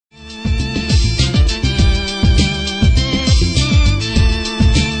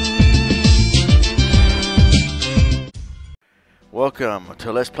Welcome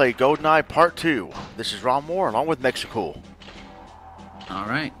to Let's Play Goldeneye Part 2. This is Ronmower along with Mexicool.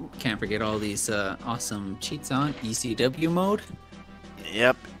 Alright, can't forget all these awesome cheats on ECW mode.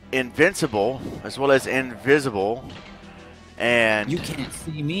 Yep, Invincible as well as Invisible. And you can't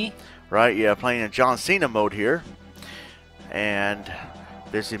see me. Right, yeah, playing in John Cena mode here. And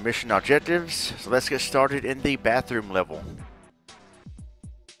there's the mission objectives. So let's get started in the bathroom level.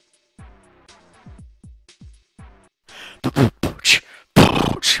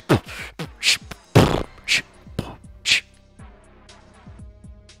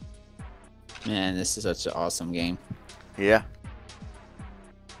 Man, this is such an awesome game. Yeah.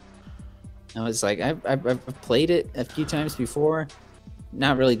 I was like, I've played it a few times before.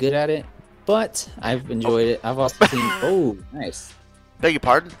 Not really good at it, but I've enjoyed it. I've also seen. Oh, nice. Beg your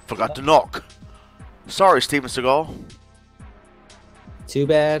pardon. Forgot to knock. Sorry, Steven Seagal. Too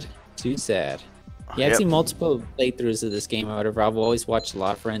bad. Too sad. Yeah, I've Yep. seen multiple playthroughs of this game or whatever. I've always watched a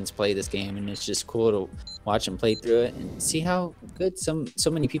lot of friends play this game, and it's just cool to watch them play through it and see how good so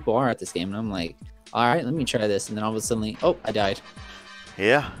many people are at this game. And I'm like, all right, let me try this. And then all of a sudden, oh, I died.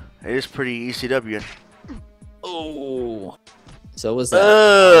 Yeah, it is pretty ECW. Oh, so was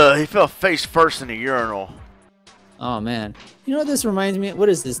that? He fell face first in the urinal. Oh man, you know what this reminds me of? What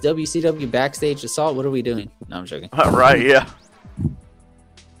is this, WCW backstage assault? What are we doing? No, I'm joking. Right, yeah.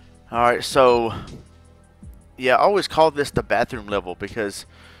 Alright, so yeah, I always call this the bathroom level because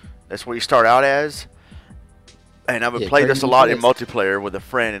that's what you start out as. And I would play this a lot in multiplayer with a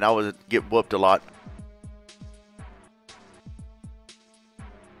friend, and I would get whooped a lot.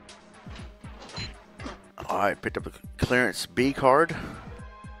 Alright, picked up a clearance B card.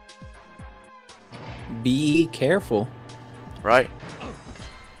 Be careful. Right.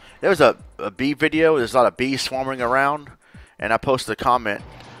 There was a bee video. There's a lot of bees swarming around, and I posted a comment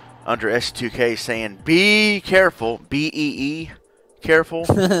under S2K saying, "Be careful, B-E-E, careful."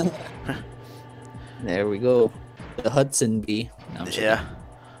 There we go. The Hudson bee. No, I'm joking. Yeah.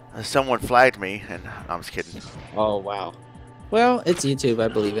 Someone flagged me, and I'm just kidding. Oh wow. Well, it's YouTube. I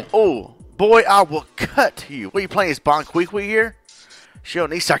believe it. Oh, boy, I will cut you. What are you playing? Is Bon Queequeg here? She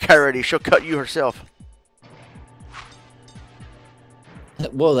don't need psychiatry. She'll cut you herself.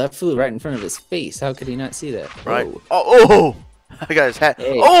 Whoa, that flew right in front of his face. How could he not see that? Right. Whoa. Oh! I got his hat.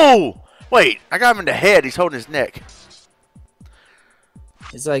 Hey. Oh! Wait, I got him in the head. He's holding his neck.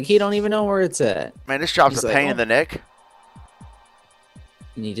 It's like he don't even know where it's at. Man, this job's He's a like, pain oh. in the neck.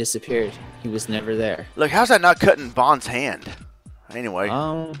 And he disappeared. He was never there. Look, how's that not cutting Bond's hand? Anyway.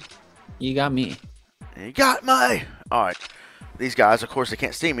 You got me. You got me. Alright. These guys, of course, they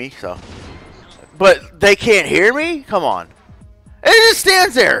can't see me, so. But they can't hear me? Come on. It just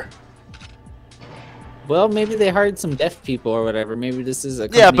stands there. Well, maybe they hired some deaf people or whatever. Maybe this is a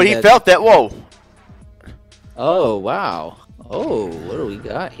Yeah, but he that... felt that. Whoa. Oh, wow. Oh, what do we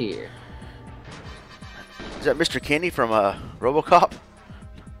got here? Is that Mr. Kenny from RoboCop?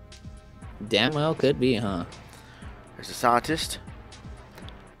 Damn well could be, huh? There's a scientist.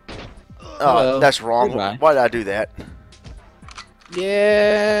 Oh, Hello. that's wrong. Goodbye. Why did I do that?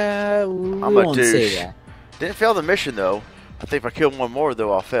 Yeah, I'm a douche. say that. Didn't fail the mission, though. I think if I kill one more,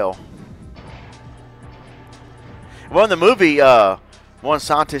 though, I'll fail. Well, in the movie, at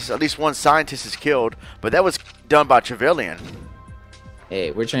least one scientist is killed, but that was done by Trevelyan.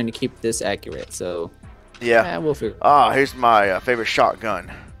 Hey, we're trying to keep this accurate, so Yeah. we'll figure. Ah, here's my favorite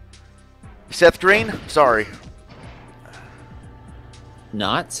shotgun. Seth Green? Sorry.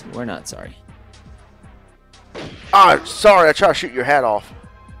 Not? We're not sorry. Ah, sorry. I tried to shoot your hat off.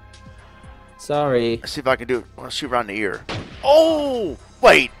 Sorry. Let's see if I can do it. I'll shoot around the ear. Oh!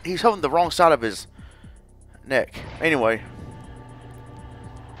 Wait, he's holding the wrong side of his neck. Anyway.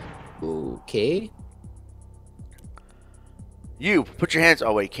 Okay. You, put your hands...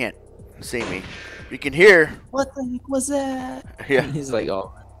 Oh, wait, you can't see me. You can hear. What the heck was that? Yeah. He's like,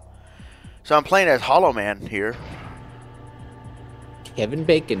 oh. So I'm playing as Hollow Man here. Kevin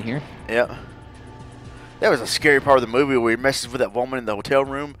Bacon here. Yep. That was a scary part of the movie where he messes with that woman in the hotel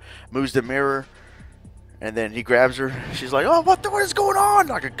room, moves the mirror, and then he grabs her. She's like, "Oh, what is going on?"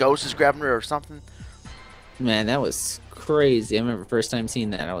 Like a ghost is grabbing her or something. Man, that was crazy. I remember first time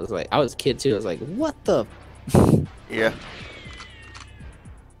seeing that. I was a kid too. I was like, what the? Yeah.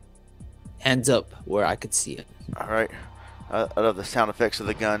 Hands up where I could see it. All right. I love the sound effects of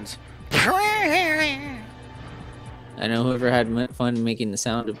the guns. I know whoever had fun making the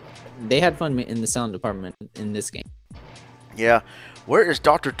sound. They had fun in the sound department in this game. Yeah. Where is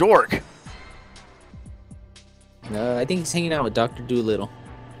Dr. Dork? I think he's hanging out with Dr. Doolittle.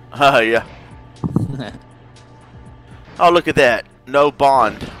 Yeah. Oh, look at that. No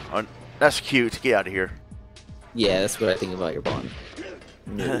Bond. Oh, that's cute. Get out of here. Yeah, that's what I think about your bond.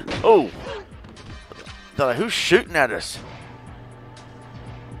 No. Oh! They're like, who's shooting at us?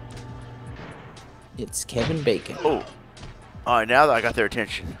 It's Kevin Bacon. Oh. Alright, now that I got their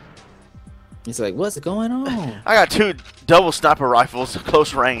attention. He's like, what's going on? I got 2 double sniper rifles,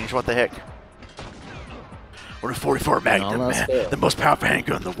 close range. What the heck? Or a 44 Magnum, man. The most powerful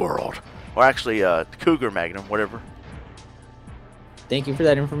handgun in the world. Or actually, Cougar Magnum, whatever. Thank you for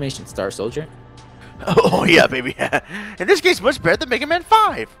that information, Star Soldier. Oh, yeah, baby. And this game's much better than Mega Man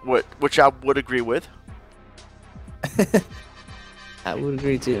 5, which I would agree with. I would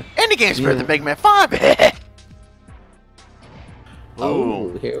agree, too. And the game's better than Mega Man 5.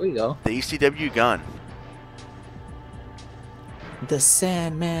 Oh, here we go. The ECW gun. The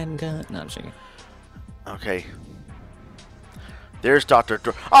Sandman gun. No, I'm joking. Okay. There's Dr.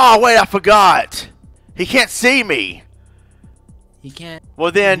 Oh, wait, I forgot. He can't see me. He can't.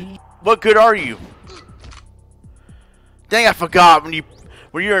 Well, then, what good are you? Dang, I forgot.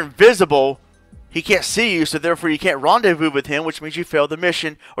 When you're invisible, he can't see you, so therefore you can't rendezvous with him, which means you failed the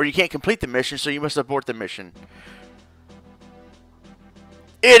mission, or you can't complete the mission, so you must abort the mission.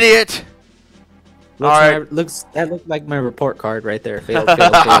 Idiot! That looks like my report card right there. Failed,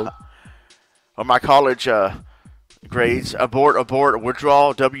 failed, failed. Or my college grades. Abort,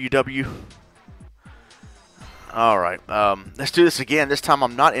 withdrawal, WW. Alright, let's do this again. This time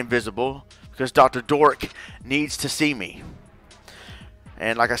I'm not invisible, because Dr. Dork needs to see me.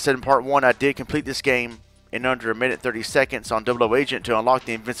 And like I said in part 1, I did complete this game in under 1:30 seconds on 00 Agent to unlock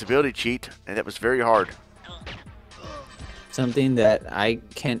the invincibility cheat, and that was very hard. Something that I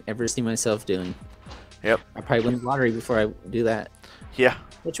can't ever see myself doing. Yep. I probably win the lottery before I do that. Yeah.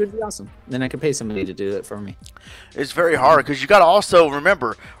 Which would be awesome. Then I could pay somebody to do it for me. It's very hard, because you got to also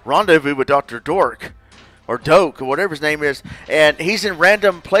remember, rendezvous with Dr. Dork, or Doke, or whatever his name is, and he's in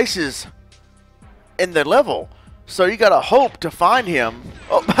random places in the level. So you got to hope to find him.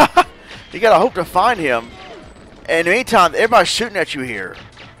 Oh, you got to hope to find him. And in the meantime, everybody's shooting at you here.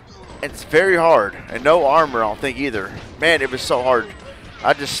 It's very hard. And no armor, I don't think, either. Man, it was so hard.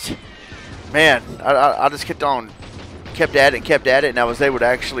 I just kept at it, and I was able to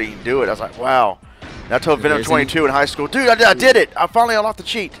actually do it. I was like, wow. And I told Venom 22 in high school, dude, I did it. I finally unlocked the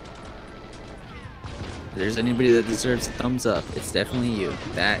cheat. If there's anybody that deserves a thumbs up, it's definitely you.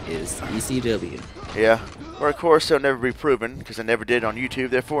 That is ECW. Yeah. Or, of course, it'll never be proven, because I never did on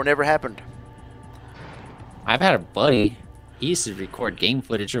YouTube, therefore it never happened. I've had a buddy. He used to record game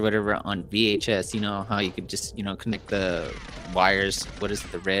footage or whatever on VHS. You know how you could just, connect the wires. What is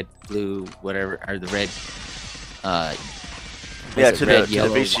it? The red, blue, whatever, or the red. Yeah, to the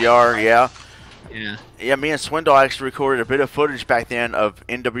VCR. Yeah. Yeah. Yeah. Me and Swindle actually recorded a bit of footage back then of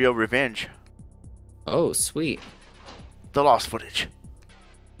NWO Revenge. Oh, sweet. The lost footage.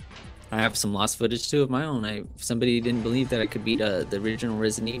 I have some lost footage too of my own. Somebody didn't believe that I could beat the original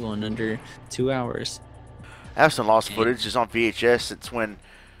Resident Evil in under 2 hours. I have some lost footage. It's on VHS. It's when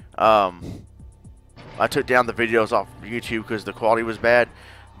I took down the videos off YouTube because the quality was bad.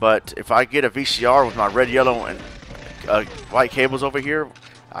 But if I get a VCR with my red, yellow, and white cables over here,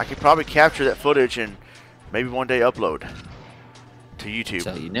 I could probably capture that footage and maybe one day upload to YouTube.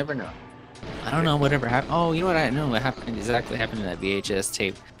 So you never know. I don't know whatever happened. Oh, you know what? I know what happened. Exactly happened to that VHS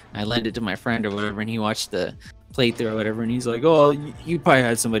tape. I lent it to my friend or whatever, and he watched the playthrough or whatever, and he's like, "Oh, you probably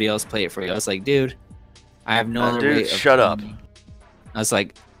had somebody else play it for you." I was like, "Dude, I have no other way of shut up." I was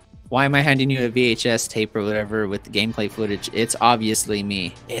like, "Why am I handing you a VHS tape or whatever with the gameplay footage? It's obviously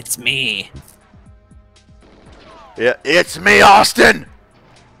me. It's me." Yeah, it's me, Austin.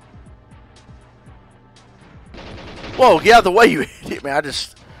 Whoa, yeah, the way you hit it, man, I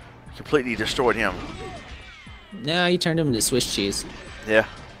just completely destroyed him. No, you turned him into Swiss cheese. Yeah.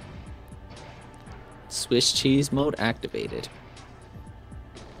 Swiss cheese mode activated.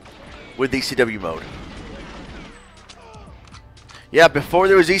 With ECW mode. Yeah, before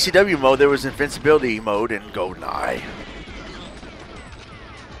there was ECW mode, there was invincibility mode in Goldeneye.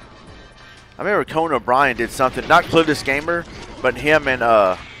 I remember Conan O'Brien did something, not Clueless Gamer, but him and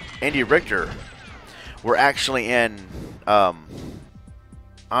Andy Richter were actually in, I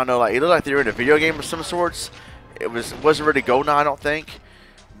don't know, like it looked like they were in a video game of some sorts. It wasn't really Goldeneye, I don't think,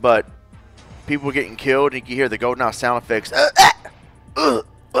 but people were getting killed, and you could hear the Goldeneye sound effects. Oh,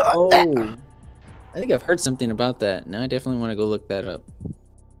 I think I've heard something about that. Now I definitely want to go look that up.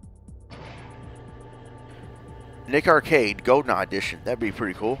 Nick Arcade Goldeneye edition. That'd be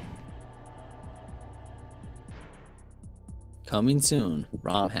pretty cool. Coming soon.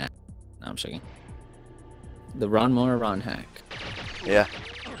 ROM hack. No, I'm checking. The Ronmower ROM hack. Yeah.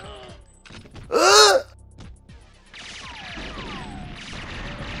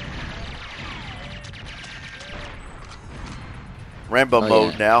 Rambo Oh,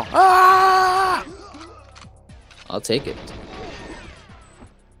 mode yeah. now. Ah! I'll take it.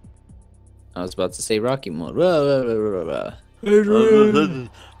 I was about to say Rocky mode. Rah, rah, rah, rah, rah.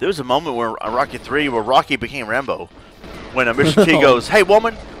 There was a moment where Rocky 3 where Rocky became Rambo. When Mr. T goes, "Hey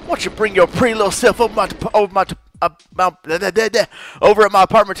woman, why don't you bring your pretty little self over over at my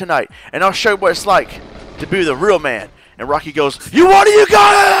apartment tonight, and I'll show you what it's like to be the real man." And Rocky goes, "You want it? You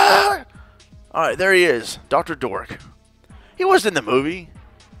got it!" All right, there he is, Dr. Dork. He wasn't in the movie.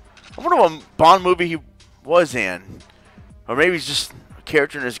 I wonder what Bond movie he was in, or maybe he's just a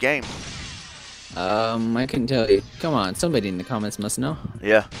character in this game. I couldn't tell you. Come on, somebody in the comments must know.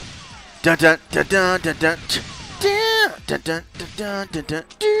 Yeah. Dun dun dun dun dun dun. Dun, dun, dun, dun, dun, dun,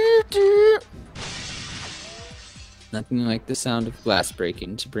 dun, dun. Nothing like the sound of glass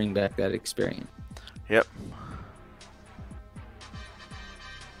breaking to bring back that experience. Yep.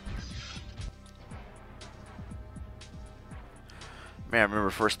 Man, I remember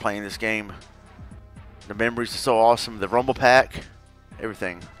first playing this game. The memories are so awesome. The Rumble Pack,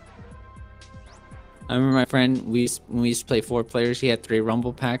 everything. I remember my friend, when we used to play 4 players, he had 3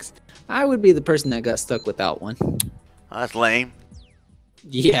 Rumble packs. I would be the person that got stuck without one. That's lame.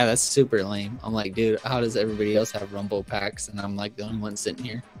 Yeah, that's super lame. I'm like, dude, how does everybody else have Rumble packs? And I'm like the only one sitting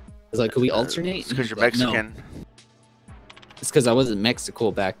here. It's like, could we alternate? It's because you're Like, no. Mexican. It's because I wasn't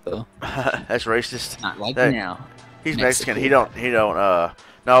Mexicool back though. That's racist. Not like Hey, now. He's Mexican. He don't.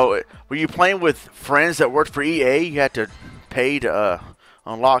 No, were you playing with friends that worked for EA? You had to pay to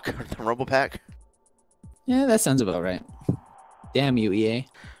unlock the Rumble Pack. Yeah, that sounds about right. Damn you, EA.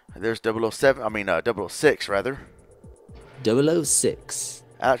 There's 007. I mean, 006 rather. 006.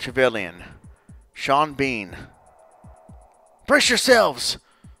 Alex Trevelyan, Sean Bean. Brace yourselves.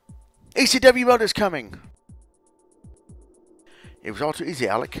 ECW mode is coming. It was all too easy,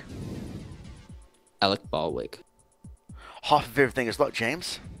 Alec. Alec Baldwin. Half of everything is luck,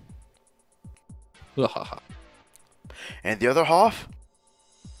 James. Wahaha. And the other half?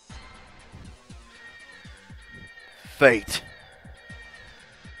 Fate.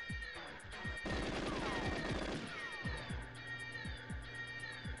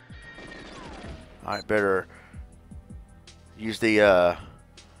 I better use the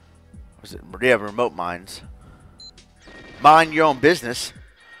remote mines. Mind your own business.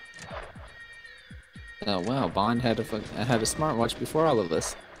 Oh wow, Bond had a smartwatch before all of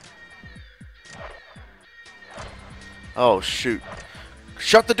us. Oh shoot!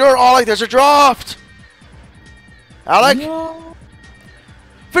 Shut the door, Alec. There's a draft. Alec, No.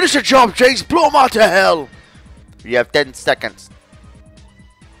 finish your job, James. Blow him out to hell. You have 10 seconds.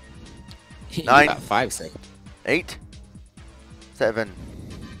 You 9. got 5 seconds. 8, 7,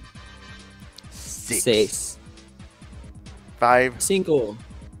 6, 6. 5, Single.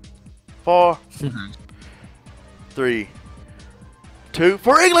 4, 3, 2.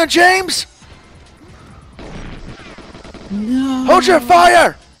 For England, James. No. Hold your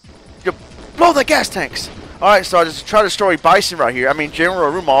fire. You blow the gas tanks. All right, so I just try to destroy Bison right here. I mean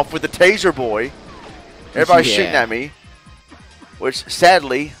General Rumoff with the taser boy. Everybody's Yeah. shooting at me. Which,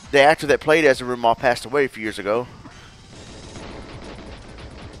 sadly, the actor that played as a Rumoff passed away a few years ago.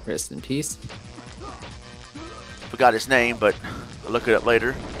 Rest in peace. Forgot his name, but I'll look it up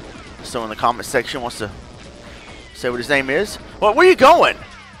later. If someone in the comment section wants to say what his name is. Well, where are you going?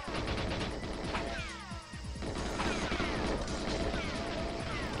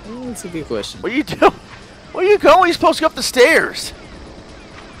 Oh, that's a good question. What are you doing? Where are you going? You're supposed to go up the stairs.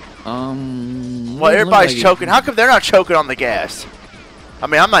 Well, everybody's choking. How come they're not choking on the gas? I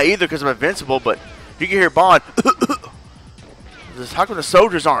mean, I'm not either because I'm invincible, but you can hear Bond. How come the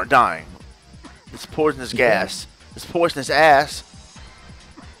soldiers aren't dying? This poisonous gas. This poisonous ass.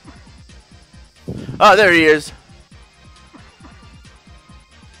 Oh, there he is.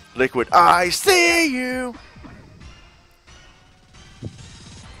 Liquid, I see you.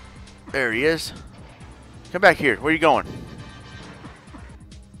 There he is. Come back here. Where are you going?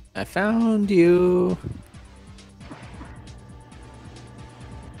 I found you.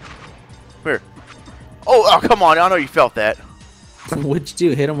 Where? Oh, come on. I know you felt that. What'd you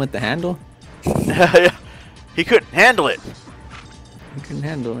do? Hit him with the handle? He couldn't handle it. I couldn't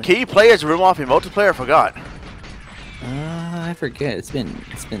handle it. Can you play as Rumoff in multiplayer? I forgot. I forget. It's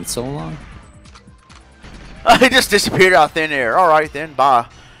been so long. He just disappeared out thin air. All right, then. Bye.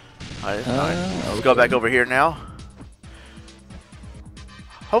 Let's go back over here now.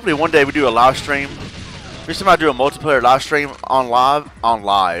 Hopefully one day we do a live stream. If somebody do a multiplayer live stream online on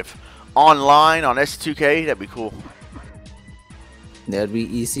S2K, that'd be cool. That'd be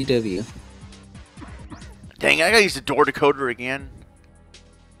ECW. Dang, I gotta use the door decoder again.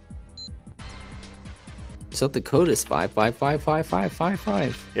 South Dakota is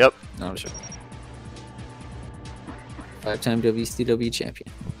 5555555. Yep. No, I'm sure. 5-time WCW champion.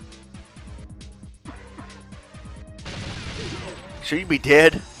 Should you be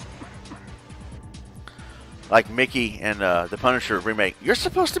dead? Like Mickey and the Punisher remake. You're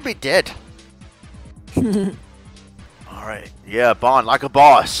supposed to be dead. Alright. Yeah, Bond, like a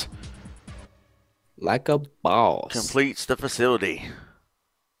boss. Like a boss. Completes the facility.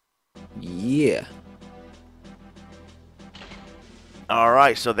 Yeah.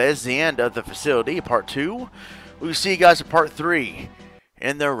 Alright, so that's the end of the facility, part 2. We'll see you guys in part 3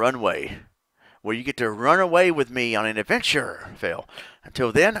 in the runway, where you get to run away with me on an adventure. Fail.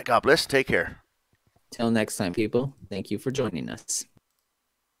 Until then, God bless. Take care. Till next time, people. Thank you for joining us.